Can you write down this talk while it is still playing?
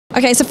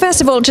Okay, so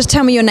first of all, just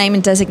tell me your name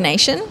and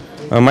designation.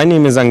 My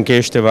name is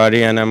Ankesh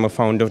Tiwari and I'm a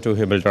founder to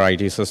Hibilter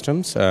IT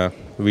Systems.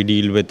 We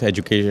deal with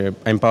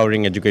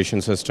empowering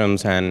education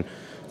systems and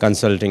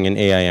consulting in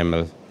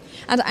AI/ML.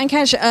 And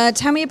Ankesh,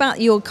 tell me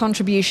about your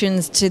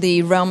contributions to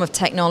the realm of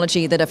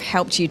technology that have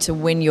helped you to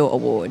win your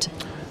award.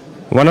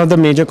 One of the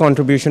major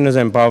contributions is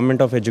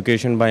empowerment of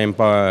education by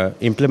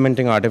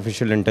implementing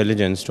artificial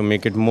intelligence to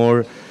make it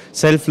more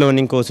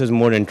self-learning courses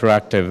more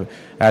interactive.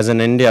 As in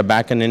India,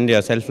 back in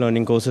India,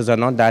 self-learning courses are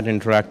not that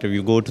interactive.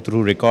 You go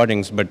through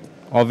recordings, but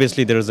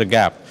obviously there is a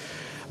gap.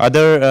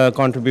 Other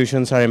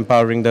contributions are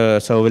empowering the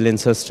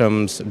surveillance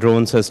systems,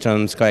 drone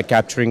systems,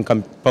 capturing,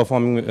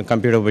 performing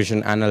computer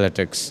vision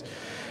analytics.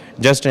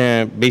 Just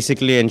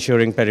basically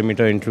ensuring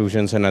perimeter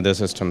intrusions and other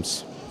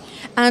systems.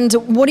 And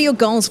what are your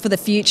goals for the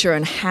future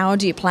and how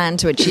do you plan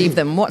to achieve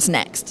them? What's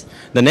next?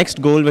 The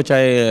next goal which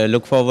I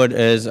look forward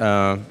is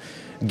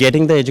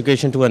getting the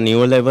education to a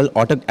newer level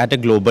at a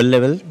global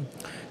level,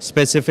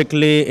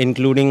 specifically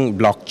including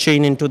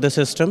blockchain into the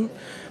system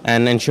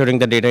and ensuring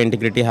the data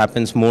integrity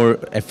happens more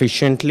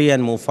efficiently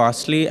and more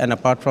fastly. And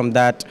apart from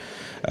that,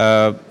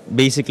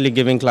 basically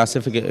giving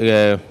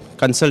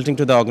consulting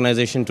to the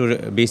organization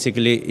to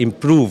basically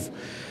improve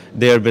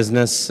their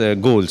business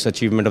goals,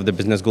 achievement of the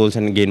business goals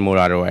and gain more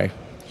ROI.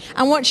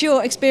 And what's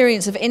your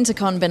experience of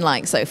InterCon been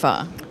like so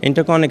far?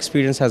 InterCon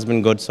experience has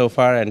been good so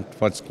far and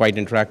it's quite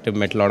interactive,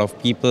 met a lot of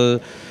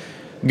people,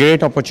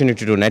 great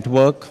opportunity to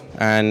network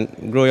and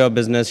grow your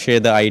business,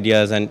 share the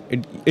ideas, and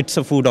it's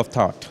a food of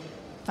thought.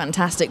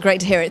 Fantastic,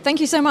 great to hear it.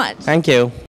 Thank you so much. Thank you.